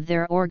policies of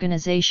their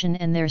organization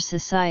and their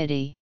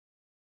society.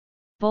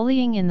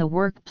 Bullying in the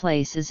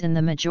workplace is in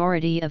the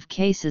majority of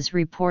cases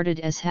reported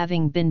as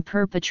having been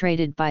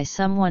perpetrated by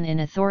someone in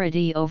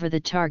authority over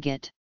the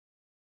target.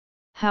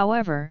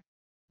 However,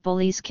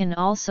 bullies can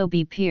also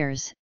be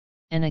peers,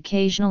 and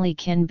occasionally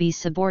can be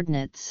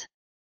subordinates.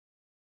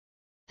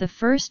 The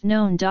first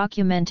known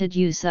documented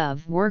use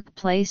of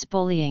workplace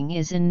bullying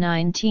is in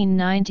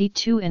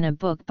 1992 in a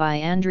book by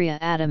Andrea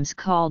Adams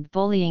called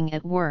Bullying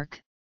at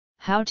Work: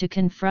 How to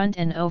Confront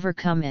and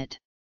Overcome It.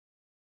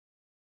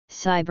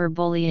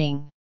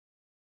 Cyberbullying.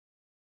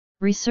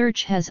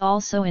 Research has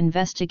also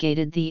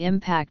investigated the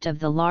impact of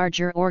the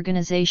larger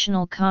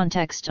organizational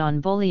context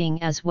on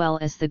bullying as well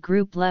as the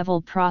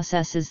group-level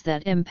processes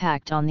that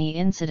impact on the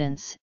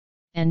incidence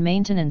and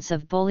maintenance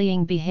of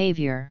bullying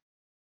behavior.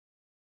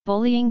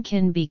 Bullying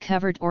can be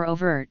covert or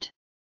overt.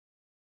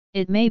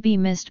 It may be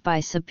missed by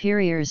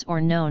superiors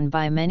or known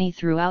by many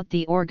throughout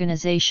the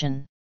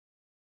organization.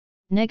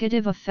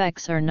 Negative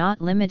effects are not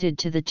limited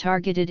to the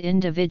targeted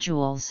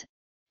individuals,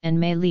 and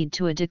may lead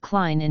to a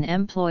decline in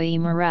employee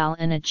morale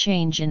and a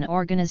change in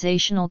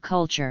organizational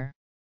culture.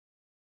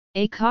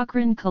 A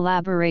Cochrane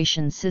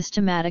collaboration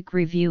systematic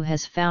review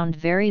has found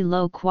very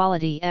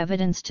low-quality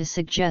evidence to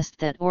suggest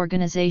that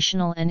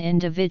organizational and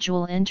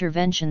individual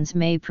interventions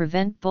may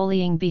prevent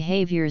bullying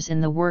behaviors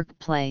in the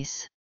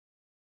workplace.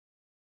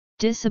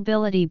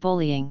 Disability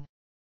bullying.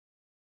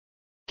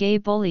 Gay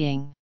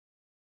bullying.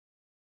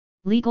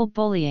 Legal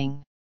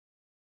bullying.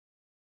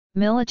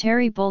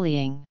 Military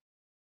bullying.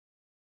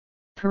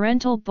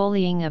 Parental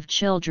bullying of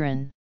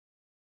children.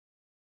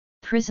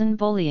 Prison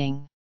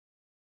bullying.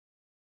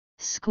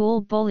 School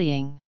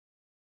bullying.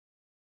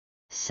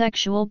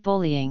 Sexual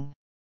bullying.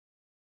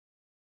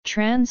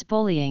 Trans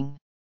bullying.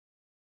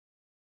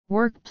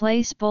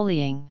 Workplace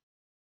bullying.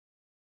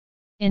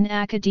 In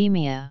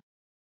academia.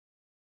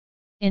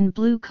 In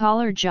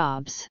blue-collar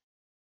jobs.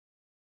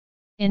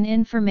 In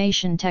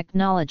information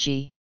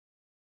technology.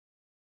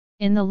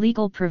 In the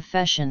legal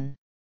profession.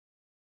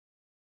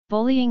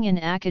 Bullying in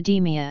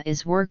academia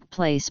is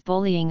workplace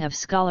bullying of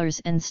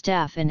scholars and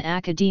staff in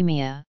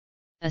academia,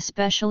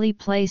 especially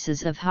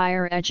places of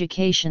higher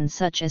education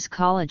such as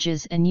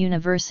colleges and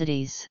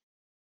universities.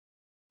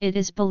 It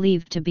is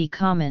believed to be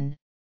common,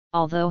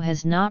 although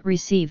has not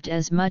received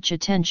as much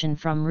attention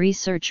from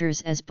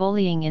researchers as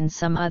bullying in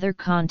some other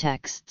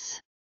contexts.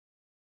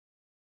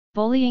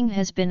 Bullying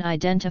has been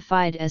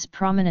identified as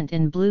prominent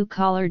in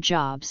blue-collar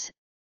jobs,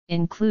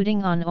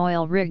 including on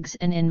oil rigs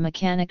and in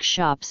mechanic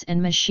shops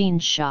and machine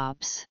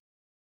shops.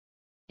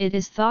 It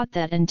is thought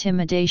that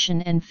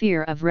intimidation and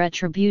fear of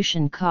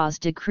retribution cause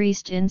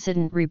decreased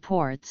incident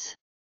reports.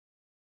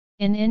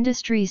 In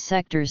industry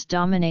sectors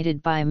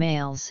dominated by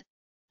males,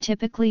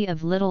 typically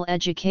of little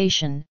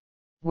education,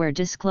 where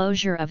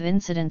disclosure of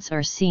incidents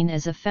are seen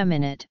as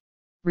effeminate,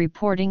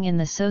 reporting in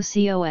the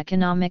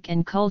socio-economic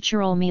and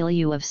cultural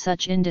milieu of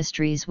such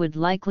industries would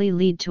likely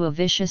lead to a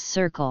vicious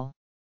circle.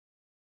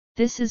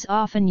 This is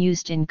often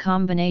used in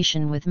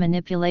combination with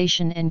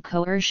manipulation and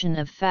coercion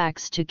of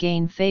facts to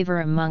gain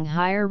favor among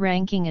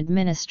higher-ranking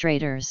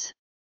administrators.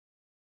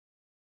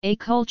 A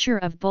culture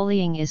of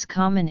bullying is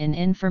common in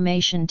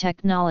information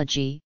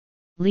technology,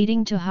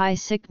 leading to high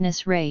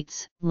sickness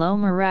rates, low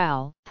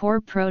morale,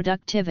 poor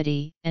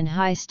productivity, and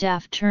high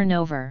staff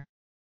turnover.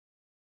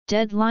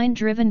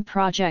 Deadline-driven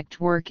project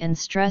work and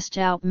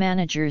stressed-out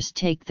managers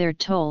take their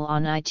toll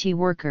on IT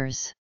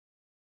workers.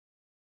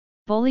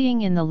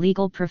 Bullying in the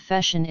legal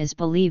profession is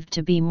believed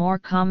to be more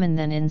common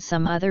than in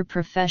some other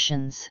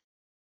professions.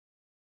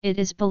 It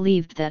is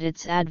believed that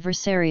its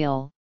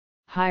adversarial,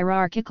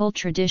 hierarchical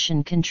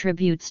tradition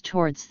contributes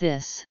towards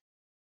this.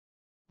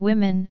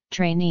 Women,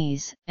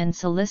 trainees, and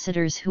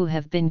solicitors who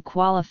have been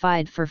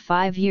qualified for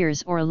 5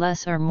 years or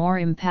less are more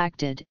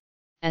impacted,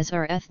 as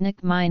are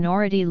ethnic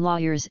minority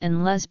lawyers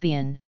and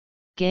lesbian,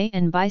 gay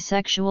and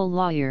bisexual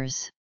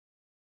lawyers.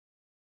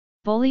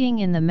 Bullying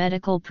in the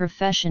medical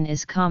profession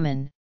is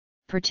common,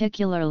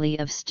 particularly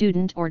of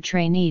student or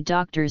trainee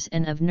doctors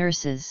and of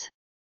nurses.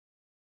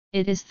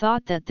 It is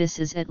thought that this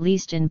is at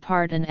least in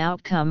part an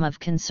outcome of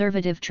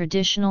conservative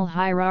traditional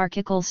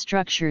hierarchical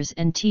structures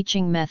and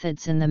teaching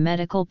methods in the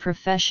medical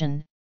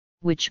profession,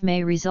 which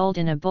may result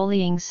in a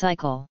bullying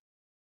cycle.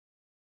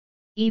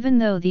 Even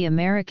though the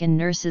American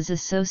Nurses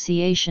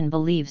Association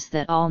believes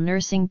that all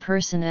nursing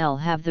personnel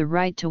have the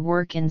right to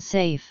work in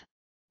safe,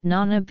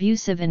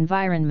 non-abusive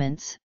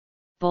environments,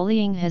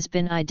 bullying has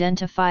been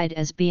identified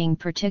as being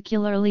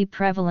particularly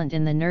prevalent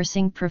in the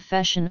nursing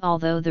profession,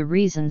 although the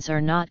reasons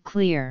are not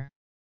clear.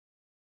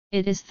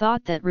 It is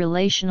thought that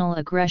relational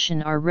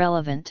aggression are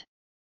relevant.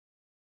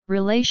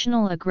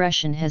 Relational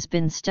aggression has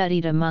been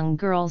studied among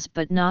girls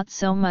but not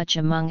so much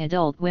among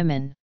adult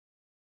women.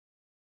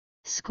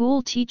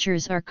 School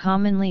teachers are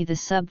commonly the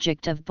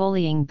subject of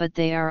bullying, but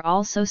they are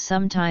also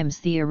sometimes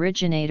the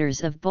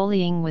originators of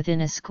bullying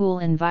within a school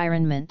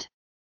environment.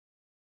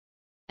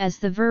 As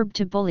the verb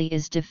to bully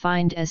is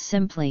defined as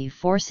simply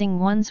forcing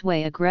one's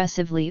way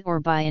aggressively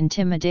or by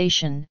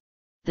intimidation,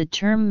 the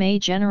term may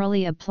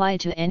generally apply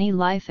to any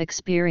life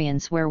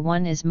experience where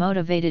one is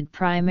motivated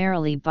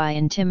primarily by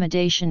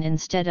intimidation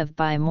instead of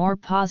by more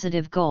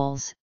positive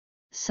goals,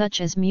 such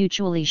as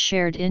mutually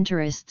shared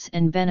interests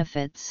and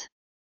benefits.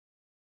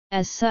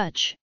 As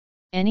such,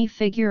 any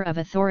figure of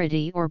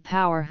authority or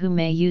power who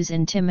may use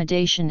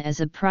intimidation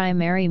as a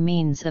primary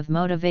means of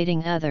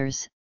motivating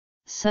others,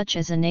 such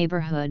as a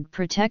neighborhood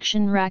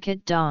protection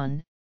racket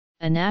don,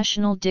 a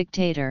national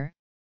dictator,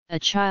 a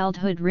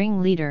childhood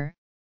ringleader,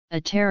 a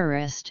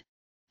terrorist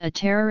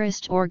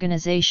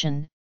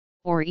organization,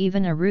 or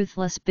even a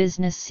ruthless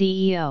business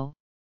CEO,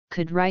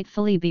 could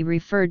rightfully be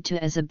referred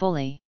to as a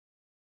bully.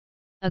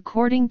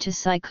 According to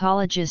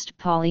psychologist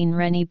Pauline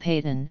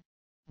Rennie-Payton,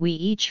 we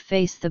each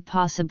face the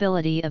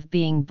possibility of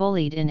being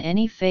bullied in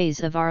any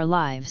phase of our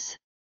lives.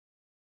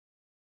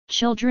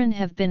 Children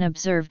have been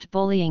observed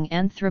bullying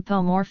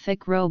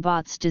anthropomorphic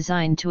robots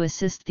designed to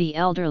assist the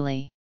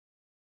elderly.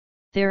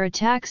 Their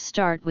attacks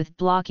start with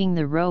blocking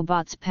the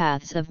robot's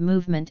paths of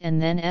movement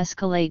and then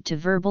escalate to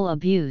verbal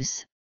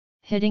abuse,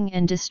 hitting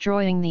and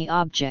destroying the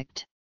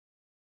object.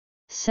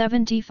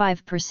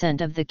 75%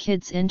 of the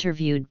kids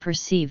interviewed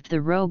perceived the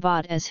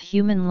robot as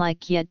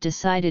human-like yet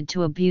decided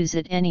to abuse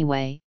it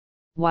anyway,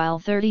 while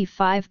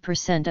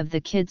 35% of the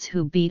kids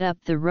who beat up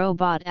the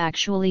robot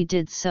actually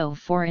did so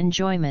for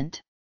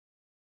enjoyment.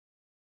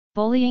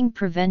 Bullying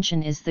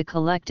prevention is the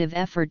collective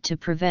effort to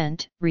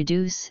prevent,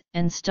 reduce,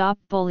 and stop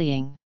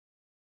bullying.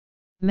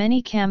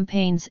 Many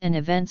campaigns and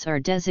events are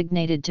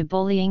designated to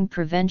bullying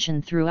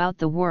prevention throughout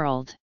the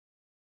world.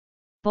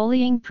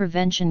 Bullying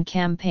prevention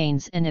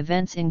campaigns and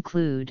events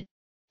include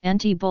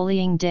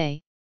Anti-Bullying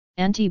Day,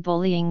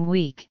 Anti-Bullying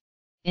Week,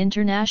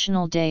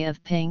 International Day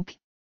of Pink,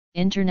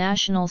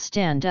 International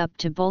Stand Up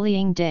to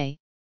Bullying Day,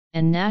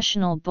 and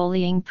National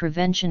Bullying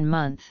Prevention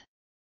Month.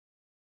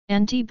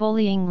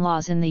 Anti-bullying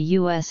laws in the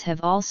U.S.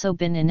 have also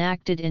been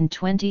enacted in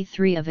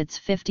 23 of its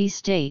 50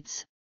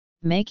 states,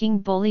 making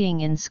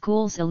bullying in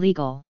schools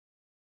illegal.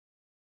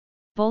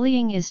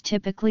 Bullying is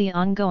typically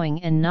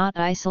ongoing and not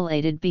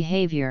isolated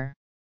behavior.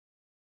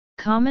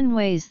 Common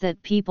ways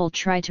that people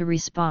try to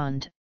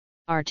respond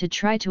are to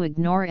try to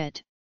ignore it,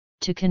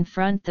 to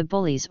confront the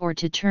bullies, or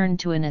to turn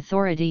to an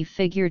authority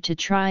figure to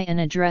try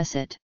and address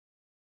it.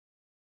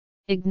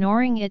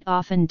 Ignoring it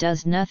often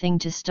does nothing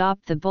to stop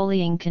the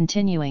bullying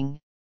continuing,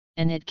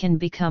 and it can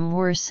become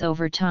worse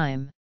over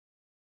time.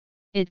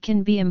 It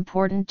can be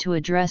important to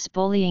address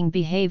bullying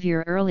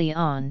behavior early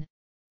on,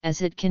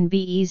 as it can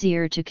be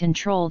easier to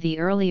control the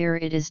earlier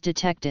it is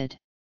detected.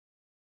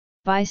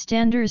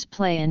 Bystanders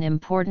play an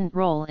important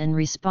role in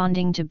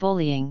responding to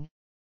bullying,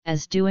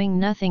 as doing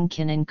nothing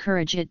can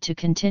encourage it to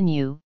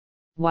continue,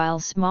 while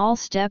small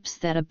steps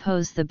that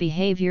oppose the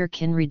behavior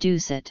can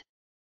reduce it.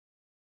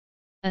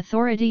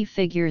 Authority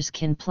figures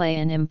can play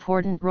an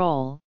important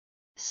role,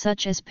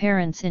 such as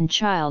parents in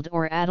child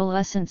or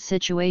adolescent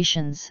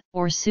situations,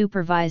 or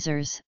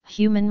supervisors,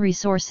 human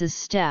resources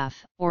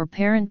staff, or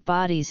parent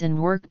bodies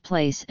in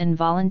workplace and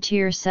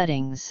volunteer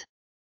settings.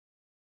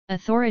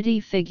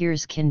 Authority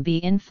figures can be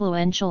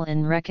influential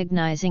in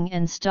recognizing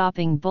and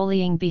stopping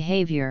bullying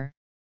behavior,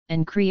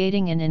 and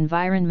creating an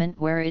environment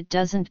where it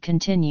doesn't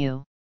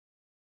continue.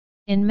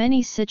 In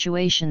many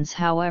situations,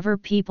 however,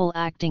 people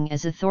acting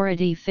as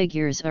authority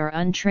figures are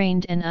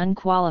untrained and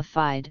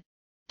unqualified,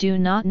 do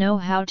not know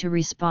how to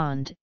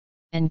respond,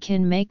 and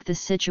can make the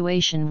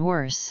situation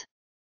worse.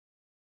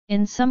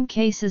 In some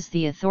cases,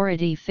 the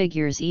authority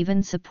figures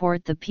even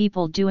support the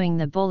people doing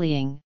the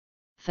bullying,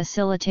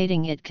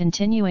 facilitating it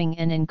continuing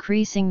and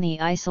increasing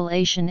the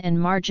isolation and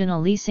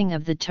marginalizing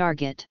of the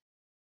target.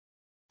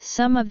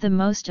 Some of the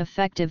most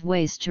effective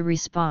ways to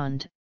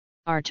respond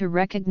are to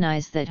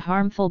recognize that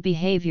harmful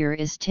behavior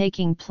is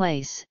taking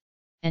place,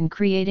 and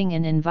creating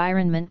an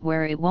environment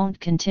where it won't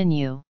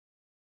continue.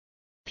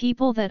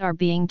 People that are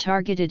being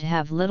targeted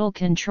have little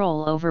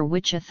control over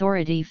which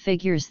authority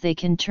figures they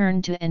can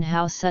turn to and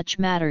how such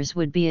matters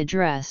would be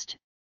addressed.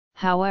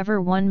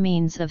 However, one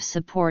means of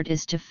support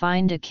is to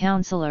find a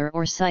counselor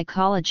or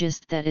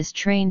psychologist that is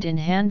trained in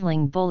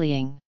handling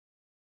bullying.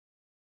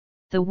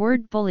 The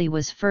word bully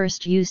was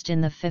first used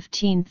in the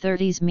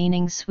 1530s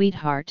meaning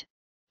sweetheart,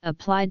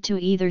 applied to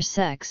either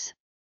sex,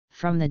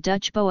 from the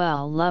Dutch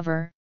boel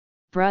lover,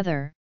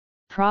 brother,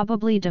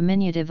 probably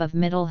diminutive of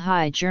Middle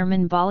High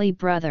German bolly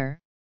brother,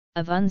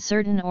 of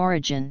uncertain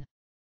origin.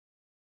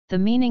 The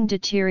meaning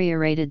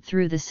deteriorated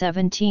through the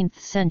 17th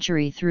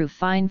century through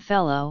fine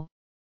fellow,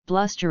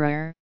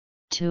 blusterer,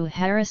 to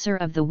harasser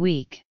of the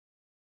weak.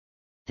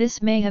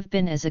 This may have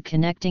been as a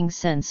connecting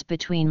sense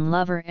between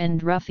lover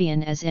and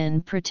ruffian as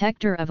in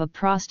protector of a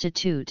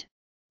prostitute,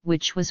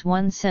 which was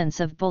one sense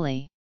of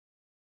bully.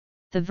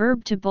 The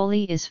verb to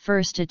bully is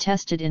first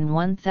attested in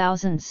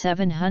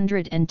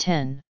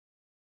 1710.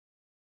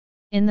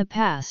 In the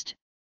past,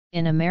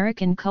 in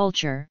American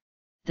culture,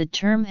 the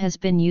term has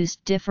been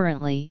used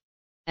differently,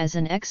 as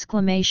an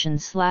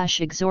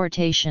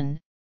exclamation/exhortation,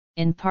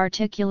 in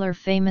particular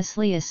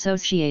famously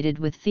associated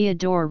with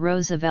Theodore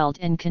Roosevelt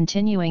and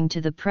continuing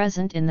to the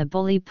present in the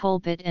bully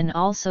pulpit and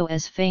also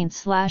as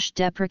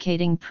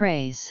feint/deprecating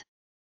praise.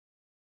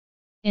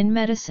 In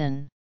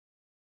medicine,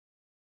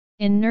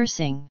 in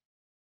nursing,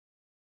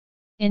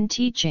 in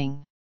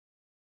teaching,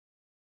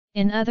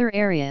 in other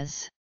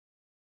areas,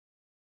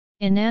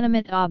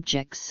 inanimate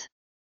objects,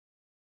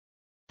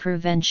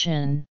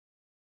 prevention,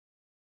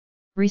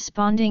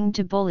 responding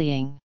to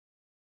bullying.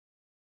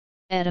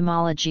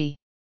 Etymology.